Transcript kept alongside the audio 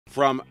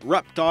From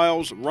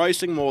reptiles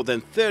racing more than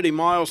 30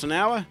 miles an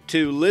hour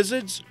to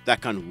lizards that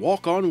can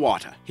walk on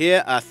water.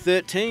 Here are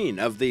 13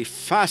 of the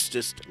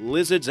fastest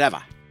lizards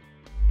ever.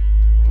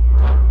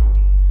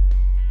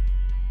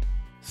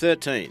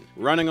 13.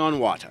 Running on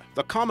water.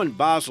 The common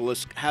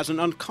basilisk has an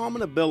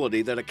uncommon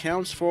ability that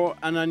accounts for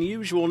an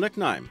unusual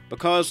nickname.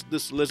 Because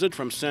this lizard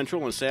from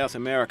Central and South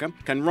America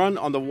can run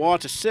on the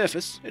water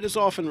surface, it is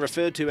often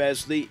referred to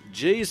as the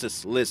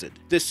Jesus lizard.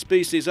 This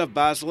species of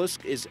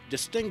basilisk is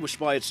distinguished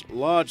by its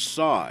large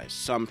size,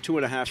 some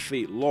 2.5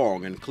 feet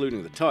long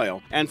including the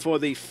tail, and for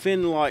the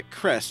fin-like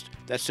crest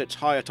that sits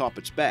high atop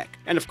its back.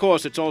 And of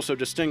course, it's also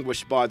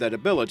distinguished by that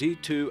ability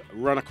to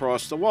run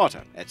across the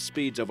water at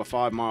speeds over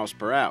 5 miles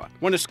per hour.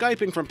 When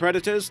escaping from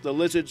predators, the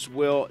lizards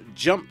will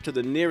jump to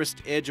the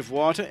nearest edge of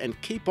water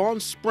and keep on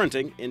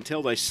sprinting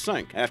until they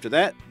sink. After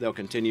that, they'll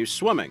continue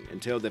swimming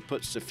until they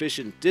put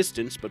sufficient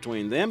distance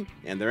between them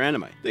and their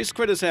enemy. These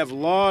critters have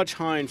large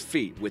hind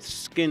feet with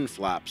skin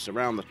flaps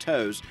around the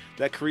toes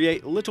that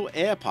create little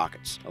air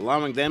pockets,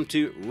 allowing them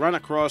to run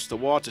across the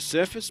water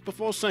surface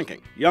before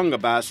sinking. Younger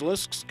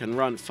basilisks can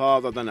run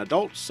farther than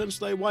adults since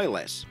they weigh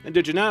less. And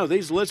did you know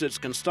these lizards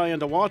can stay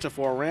underwater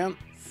for around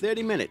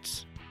 30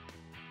 minutes?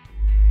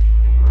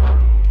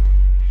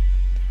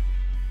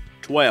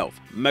 12.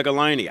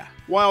 Megalania.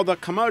 While the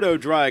Komodo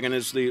dragon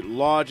is the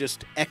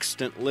largest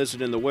extant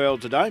lizard in the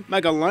world today,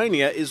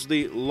 Megalania is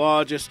the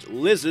largest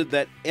lizard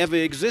that ever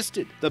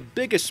existed. The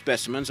biggest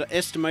specimens are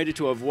estimated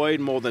to have weighed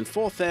more than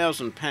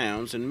 4,000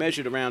 pounds and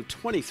measured around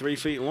 23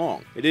 feet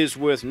long. It is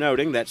worth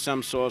noting that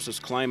some sources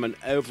claim an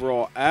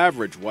overall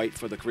average weight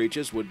for the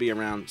creatures would be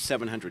around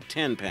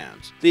 710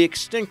 pounds. The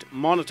extinct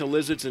monitor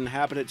lizards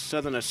inhabited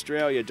southern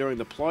Australia during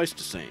the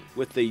Pleistocene,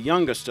 with the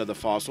youngest of the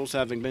fossils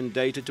having been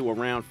dated to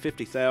around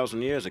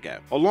 50,000 years ago.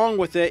 Along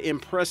with their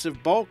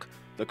impressive bulk,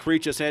 the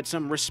creatures had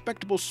some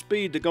respectable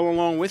speed to go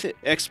along with it.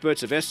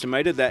 Experts have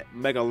estimated that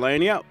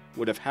Megalania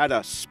would have had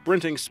a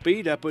sprinting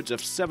speed upwards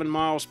of 7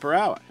 miles per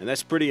hour, and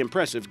that's pretty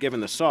impressive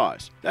given the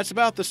size. That's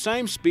about the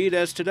same speed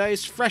as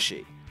today's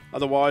freshie,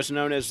 otherwise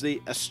known as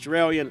the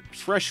Australian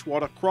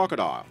freshwater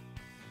crocodile.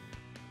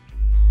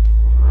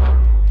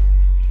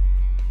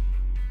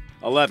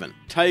 11.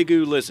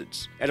 Tegu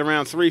lizards. At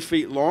around 3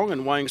 feet long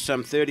and weighing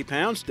some 30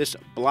 pounds, this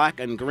black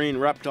and green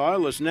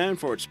reptile is known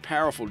for its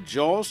powerful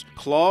jaws,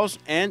 claws,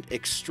 and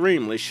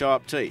extremely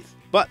sharp teeth.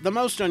 But the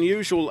most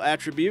unusual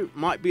attribute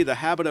might be the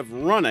habit of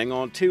running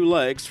on 2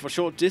 legs for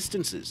short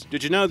distances.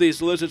 Did you know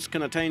these lizards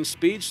can attain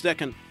speeds that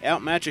can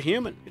outmatch a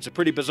human? It's a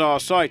pretty bizarre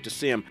sight to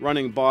see them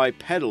running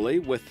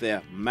bipedally with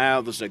their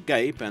mouths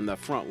agape and the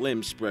front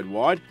limbs spread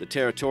wide. The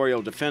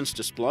territorial defense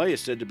display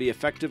is said to be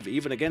effective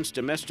even against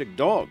domestic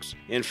dogs.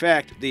 In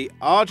fact, the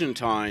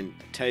Argentine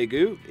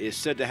tegu is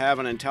said to have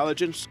an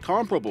intelligence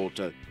comparable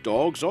to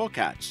dogs or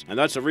cats, and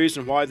that's the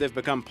reason why they've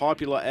become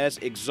popular as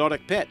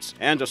exotic pets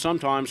and are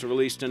sometimes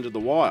released into the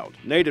wild.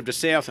 Native to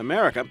South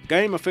America,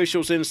 game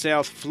officials in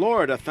South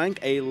Florida think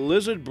a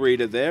lizard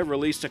breeder there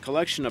released a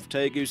collection of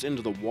tegus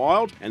into the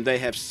wild, and they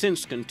have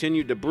since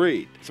continued to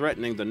breed,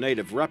 threatening the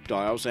native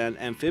reptiles and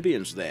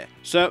amphibians there.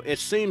 So it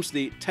seems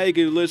the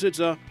tegu lizards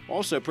are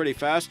also pretty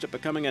fast at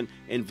becoming an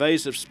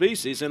invasive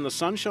species in the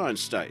Sunshine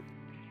State.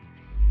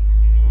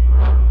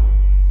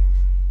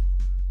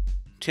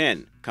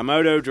 10.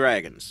 Komodo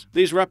dragons.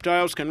 These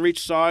reptiles can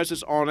reach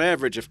sizes on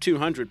average of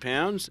 200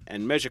 pounds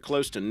and measure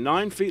close to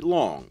 9 feet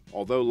long,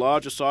 although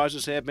larger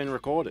sizes have been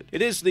recorded.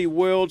 It is the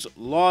world's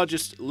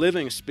largest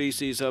living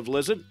species of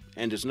lizard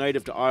and is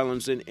native to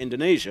islands in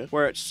Indonesia,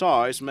 where its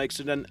size makes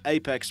it an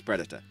apex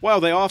predator. While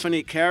they often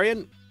eat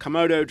carrion,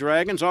 Komodo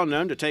dragons are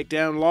known to take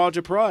down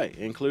larger prey,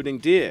 including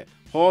deer,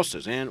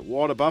 horses, and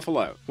water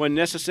buffalo. When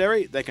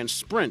necessary, they can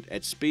sprint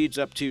at speeds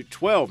up to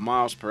 12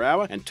 miles per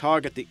hour and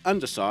target the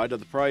underside of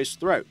the prey's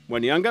throat.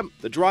 When younger,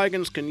 the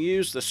dragons can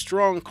use the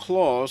strong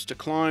claws to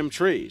climb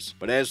trees,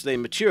 but as they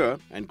mature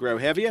and grow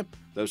heavier,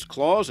 those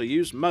claws are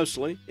used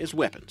mostly as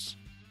weapons.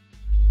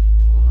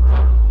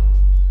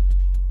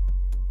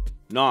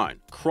 9.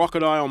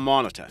 Crocodile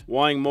monitor.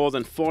 Weighing more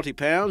than 40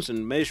 pounds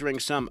and measuring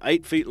some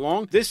 8 feet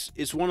long, this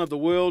is one of the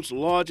world's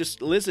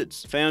largest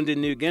lizards. Found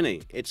in New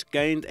Guinea, it's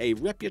gained a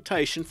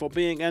reputation for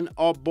being an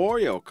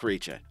arboreal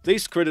creature.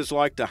 These critters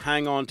like to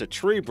hang on to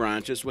tree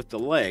branches with the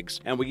legs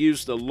and will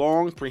use the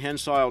long,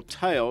 prehensile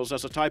tails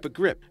as a type of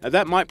grip. Now,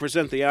 that might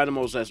present the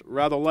animals as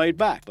rather laid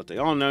back, but they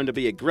are known to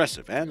be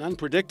aggressive and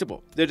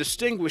unpredictable. They're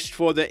distinguished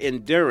for their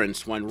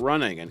endurance when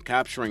running and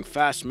capturing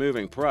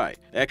fast-moving prey.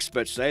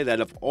 Experts say that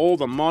of all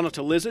the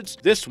monitor lizards,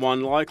 this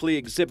one likely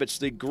exhibits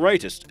the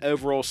greatest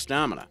overall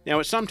stamina. Now,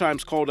 it's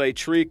sometimes called a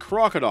tree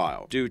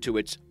crocodile due to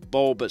its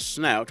bulbous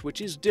snout,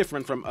 which is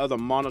different from other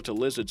monitor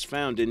lizards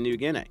found in New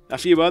Guinea. A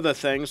few other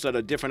things that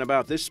are different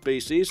about this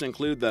species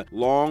include the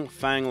long,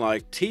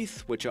 fang-like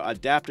teeth, which are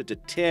adapted to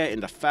tear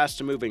into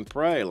faster-moving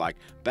prey like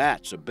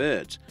bats or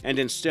birds. And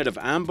instead of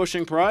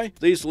ambushing prey,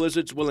 these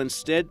lizards will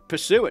instead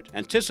pursue it,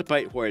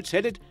 anticipate where it's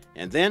headed,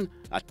 and then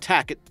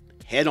attack it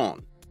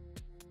head-on.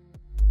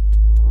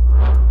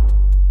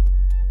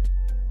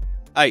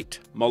 8.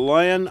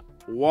 Malayan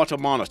water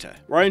monitor.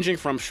 Ranging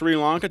from Sri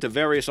Lanka to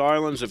various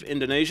islands of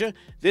Indonesia,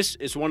 this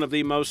is one of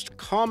the most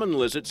common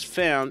lizards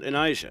found in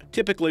Asia.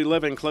 Typically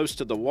living close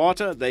to the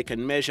water, they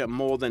can measure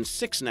more than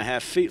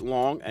 6.5 feet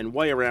long and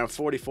weigh around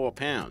 44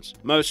 pounds.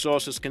 Most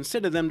sources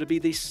consider them to be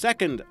the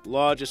second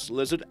largest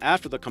lizard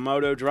after the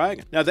Komodo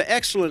dragon. Now, they're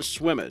excellent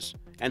swimmers,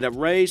 and a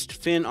raised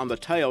fin on the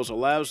tails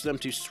allows them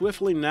to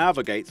swiftly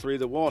navigate through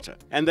the water.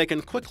 And they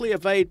can quickly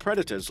evade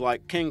predators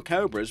like king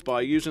cobras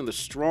by using the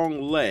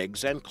strong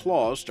legs and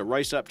claws to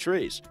race up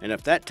trees. And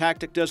if that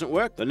tactic doesn't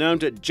work, they're known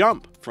to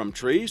jump from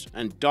trees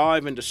and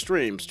dive into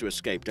streams to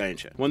escape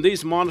danger. When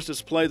these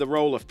monitors play the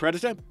role of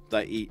predator,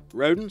 they eat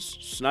rodents,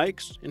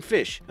 snakes, and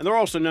fish, and they're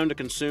also known to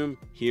consume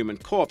human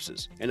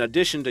corpses. In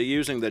addition to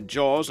using their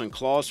jaws and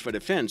claws for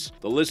defense,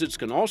 the lizards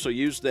can also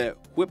use their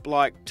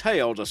whip-like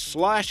tail to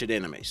slash at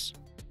enemies.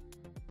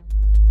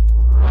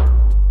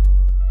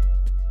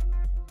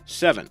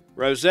 7.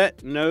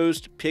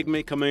 Rosette-nosed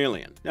pygmy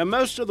chameleon. Now,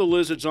 most of the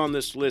lizards on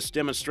this list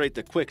demonstrate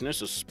the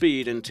quickness or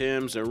speed in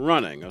terms of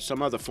running or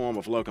some other form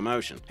of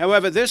locomotion.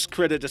 However, this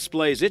critter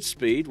displays its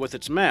speed with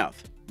its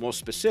mouth. More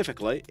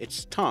specifically,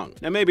 its tongue.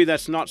 Now, maybe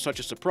that's not such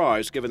a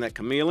surprise given that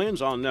chameleons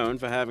are known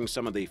for having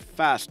some of the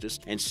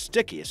fastest and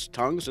stickiest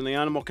tongues in the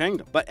animal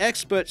kingdom. But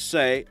experts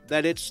say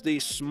that it's the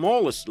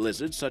smallest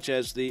lizards, such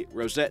as the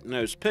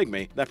rosette-nosed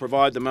pygmy, that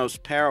provide the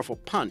most powerful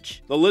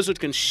punch. The lizard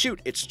can shoot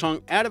its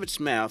tongue out of its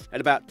mouth at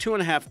about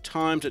 2.5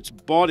 times its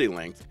body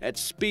length at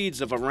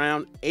speeds of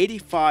around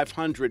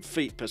 8,500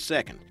 feet per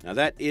second. Now,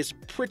 that is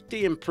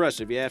pretty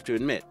impressive, you have to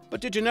admit.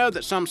 But did you know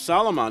that some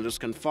salamanders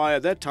can fire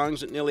their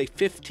tongues at nearly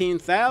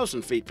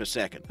 15,000 feet per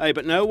second? Hey,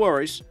 but no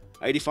worries,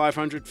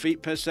 8,500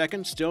 feet per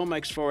second still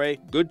makes for a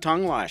good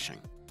tongue lashing.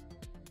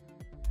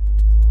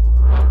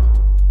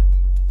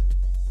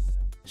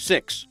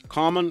 6.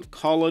 Common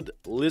collared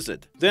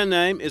lizard. Their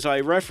name is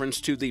a reference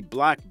to the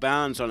black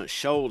bands on its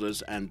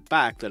shoulders and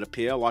back that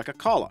appear like a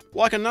collar.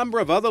 Like a number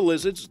of other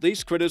lizards,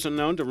 these critters are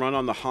known to run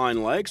on the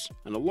hind legs,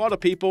 and a lot of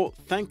people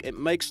think it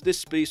makes this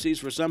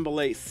species resemble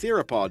a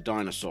theropod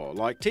dinosaur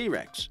like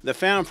T-Rex. They're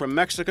found from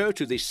Mexico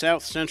to the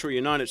south-central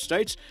United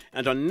States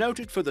and are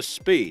noted for the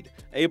speed,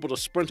 able to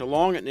sprint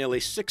along at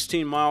nearly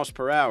 16 miles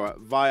per hour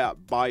via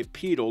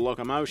bipedal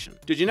locomotion.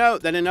 Did you know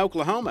that in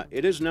Oklahoma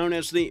it is known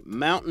as the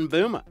mountain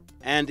boomer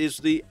and is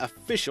the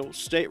official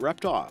state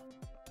reptile?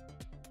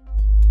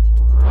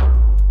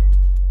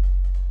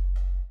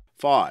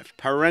 5.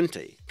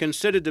 Parenti.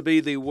 Considered to be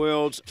the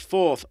world's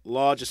 4th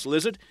largest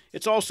lizard,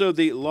 it's also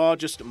the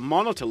largest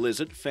monitor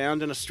lizard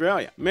found in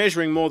Australia.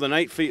 Measuring more than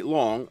 8 feet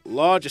long,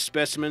 larger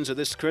specimens of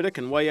this critter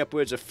can weigh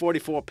upwards of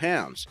 44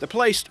 pounds. They're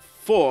placed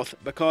 4th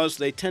because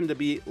they tend to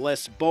be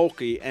less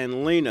bulky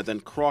and leaner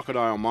than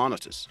crocodile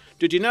monitors.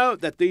 Did you know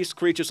that these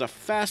creatures are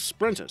fast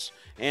sprinters,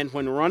 and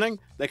when running,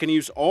 they can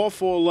use all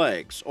 4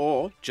 legs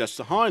or just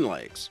the hind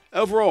legs?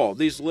 Overall,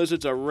 these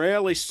lizards are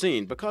rarely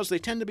seen because they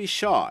tend to be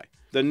shy.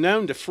 They're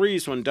known to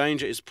freeze when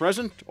danger is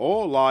present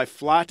or lie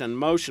flat and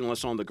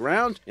motionless on the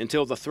ground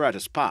until the threat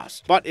has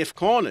passed. But if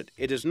cornered,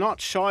 it is not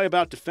shy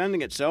about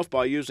defending itself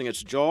by using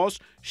its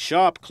jaws,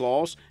 sharp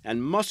claws,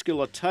 and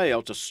muscular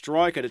tail to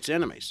strike at its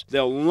enemies.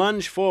 They'll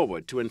lunge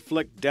forward to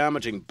inflict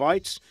damaging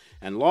bites,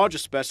 and larger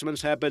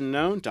specimens have been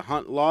known to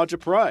hunt larger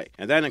prey,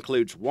 and that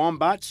includes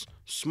wombats,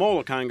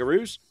 smaller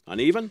kangaroos, and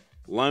even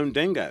lone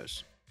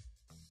dingoes.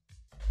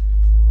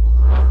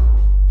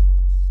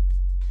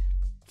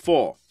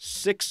 4.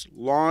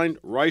 Six-lined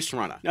race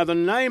runner. Now, the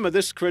name of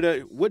this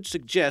critter would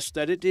suggest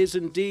that it is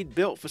indeed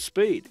built for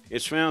speed.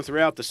 It's found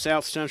throughout the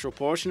south-central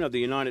portion of the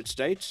United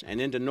States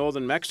and into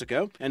northern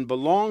Mexico, and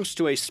belongs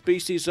to a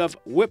species of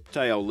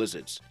whiptail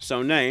lizards,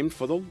 so named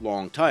for the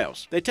long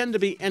tails. They tend to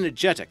be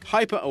energetic,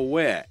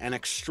 hyper-aware, and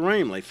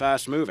extremely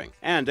fast-moving,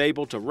 and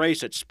able to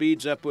race at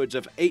speeds upwards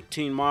of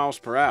 18 miles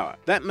per hour.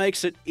 That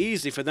makes it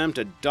easy for them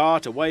to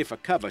dart away for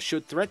cover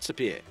should threats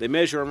appear. They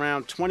measure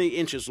around 20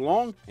 inches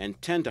long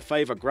and tend to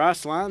favor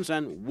grasslands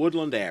and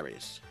woodland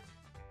areas.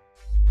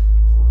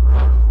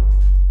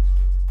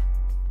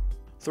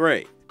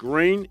 3.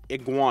 Green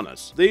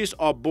iguanas. These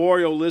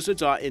arboreal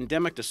lizards are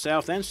endemic to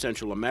South and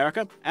Central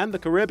America and the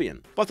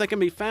Caribbean, but they can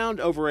be found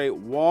over a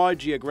wide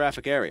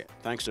geographic area,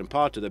 thanks in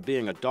part to their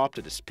being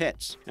adopted as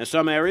pets. In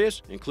some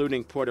areas,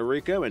 including Puerto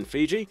Rico and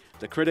Fiji,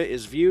 the critter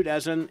is viewed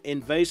as an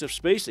invasive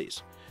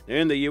species. Now,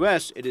 in the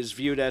U.S., it is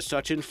viewed as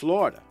such in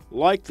Florida.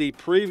 Like the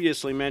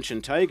previously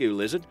mentioned tegu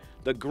lizard,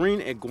 the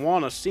green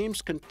iguana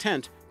seems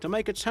content to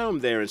make its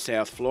home there in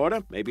South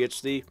Florida. Maybe it's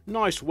the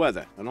nice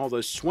weather and all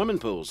those swimming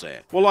pools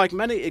there. Well, like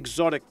many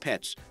exotic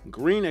pets,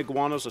 green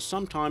iguanas are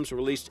sometimes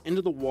released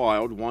into the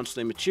wild once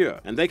they mature,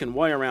 and they can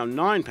weigh around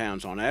 9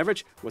 pounds on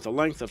average, with a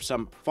length of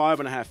some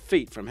 5.5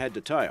 feet from head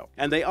to tail.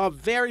 And they are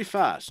very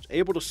fast,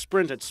 able to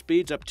sprint at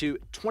speeds up to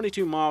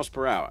 22 miles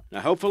per hour. Now,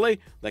 hopefully,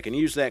 they can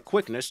use that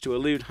quickness to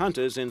elude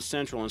hunters in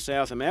Central and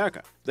South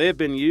America. They have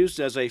been used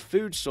as a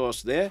food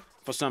source there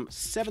for some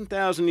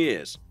 7,000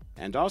 years,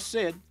 and are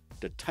said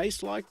to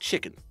taste like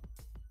chicken.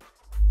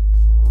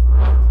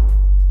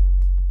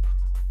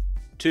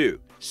 2.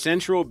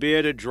 central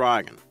bearded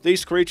dragon.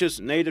 These creatures,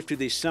 native to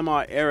the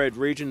semi-arid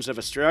regions of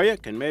Australia,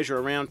 can measure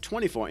around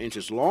 24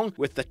 inches long,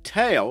 with the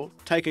tail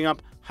taking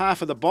up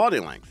half of the body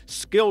length.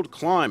 Skilled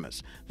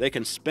climbers, they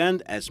can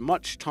spend as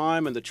much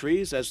time in the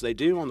trees as they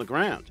do on the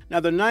ground.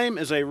 Now, the name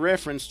is a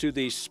reference to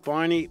the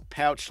spiny,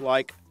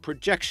 pouch-like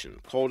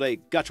projection called a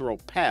guttural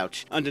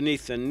pouch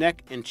underneath the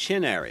neck and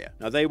chin area.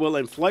 Now, they will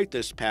inflate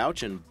this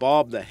pouch and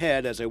bob the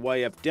head as a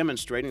way of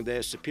demonstrating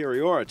their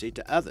superiority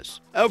to others.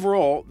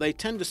 Overall, they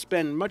tend to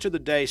spend much of the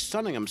day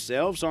sunning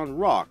themselves on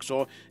rocks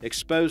or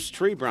exposed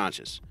tree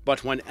branches.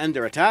 But when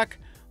under attack,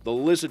 the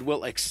lizard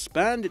will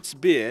expand its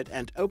beard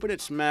and open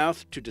its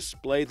mouth to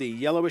display the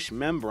yellowish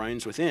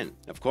membranes within.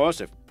 Of course,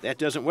 if that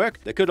doesn't work,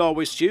 they could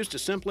always choose to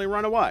simply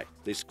run away.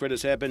 These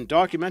critters have been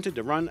documented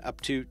to run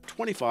up to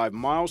 25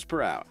 miles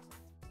per hour.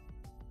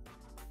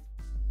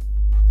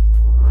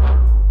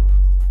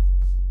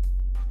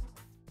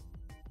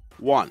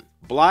 One,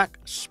 black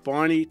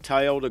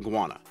spiny-tailed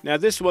iguana. Now,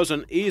 this was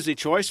an easy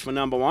choice for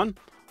number one.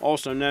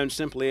 Also known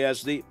simply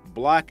as the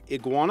black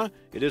iguana,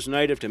 it is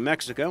native to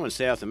Mexico and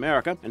South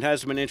America and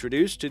has been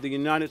introduced to the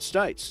United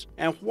States.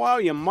 And while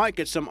you might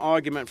get some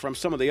argument from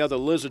some of the other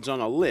lizards on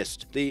a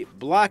list, the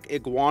black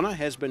iguana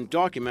has been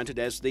documented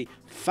as the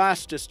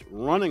fastest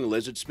running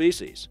lizard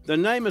species. The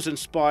name is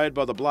inspired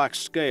by the black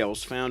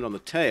scales found on the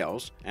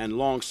tails and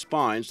long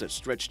spines that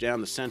stretch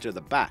down the center of the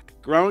back.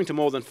 Growing to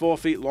more than 4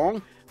 feet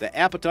long, their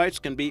appetites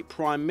can be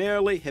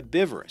primarily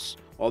herbivorous,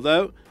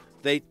 although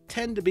they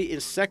tend to be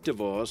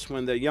insectivores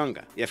when they're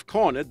younger. If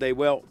cornered, they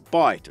will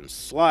bite and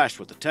slash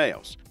with the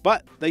tails.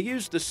 But they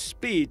use the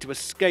speed to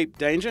escape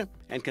danger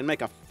and can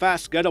make a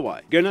fast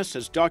getaway. Guinness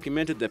has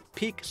documented the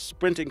peak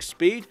sprinting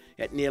speed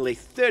at nearly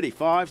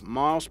 35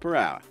 miles per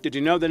hour. Did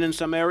you know that in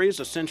some areas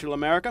of Central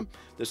America,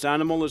 this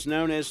animal is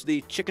known as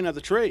the chicken of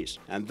the trees?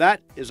 And that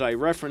is a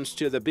reference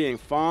to the being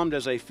farmed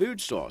as a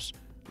food source,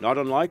 not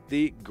unlike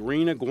the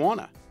green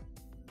iguana.